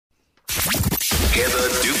Heather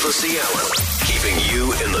du Plessis-Allen, keeping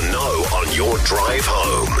you in the know on your drive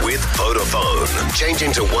home with Vodafone.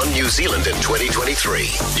 Changing to One New Zealand in 2023.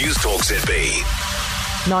 News Talk ZB.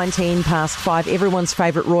 5:19. Everyone's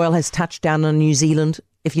favourite royal has touched down in New Zealand.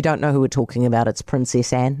 If you don't know who we're talking about, it's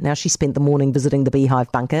Princess Anne. Now, she spent the morning visiting the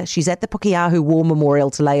Beehive Bunker. She's at the Pukeahu War Memorial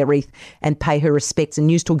to lay a wreath and pay her respects. And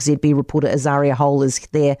News Talk ZB reporter Azaria Hole is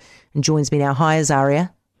there and joins me now. Hi, Azaria.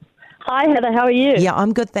 Hi, Heather. How are you? Yeah,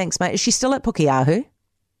 I'm good, thanks, mate. Is she still at Pukeahu?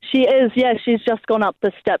 She is, yeah. She's just gone up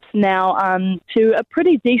the steps now to a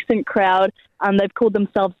pretty decent crowd. They've called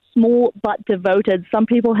themselves small but devoted. Some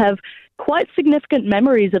people have quite significant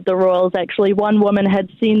memories of the royals, actually. One woman had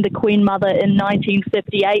seen the Queen Mother in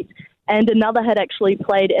 1958, and another had actually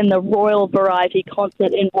played in the Royal Variety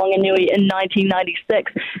Concert in Whanganui in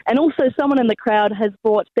 1996. And also someone in the crowd has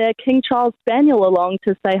brought their King Charles Spaniel along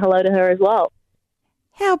to say hello to her as well.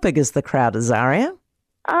 How big is the crowd, Azaria?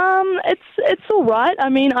 It's all right. I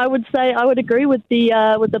mean, I would agree with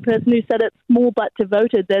the person who said it's small but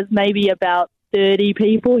devoted. There's maybe about 30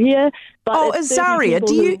 people here. But Azaria,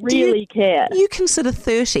 do you really care? You consider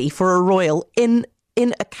 30 for a royal in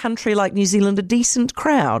a country like New Zealand a decent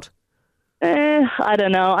crowd? I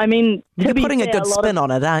don't know. I mean, you're putting a good spin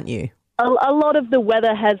on it, aren't you? A lot of the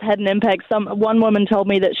weather has had an impact. One woman told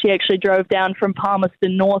me that she actually drove down from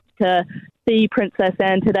Palmerston North to see Princess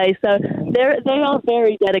Anne today. So they are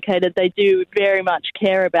very dedicated. They do very much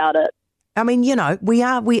care about it. I mean, you know, we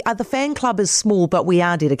are the fan club is small, but we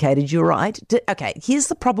are dedicated. You're right. Okay, here's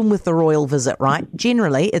the problem with the royal visit, right?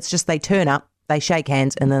 Generally, it's just they turn up, they shake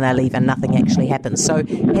hands, and then they leave, and nothing actually happens. So,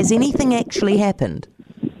 has anything actually happened?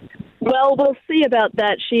 Well, we'll see about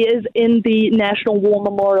that. She is in the National War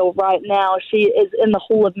Memorial right now. She is in the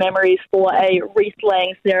Hall of Memories for a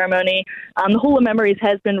wreath-laying ceremony. The Hall of Memories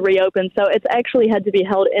has been reopened, so it's actually had to be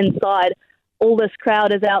held inside. All this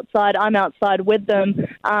crowd is outside. I'm outside with them.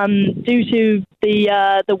 Due to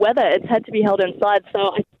the weather, it's had to be held inside.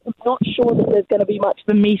 So I'm not sure that there's going to be much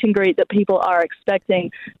of a meet and greet that people are expecting.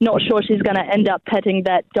 Not sure she's going to end up petting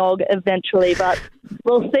that dog eventually, but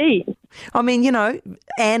we'll see. I mean, you know,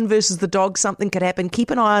 Anne versus the dog, something could happen.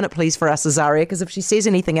 Keep an eye on it, please, for us, Azaria, because if she says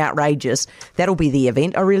anything outrageous, that'll be the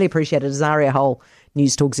event. I really appreciate it. Azaria Hole,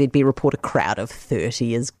 News Talk ZB reporter. Crowd of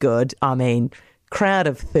 30 is good. I mean, crowd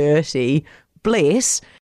of 30. Bless.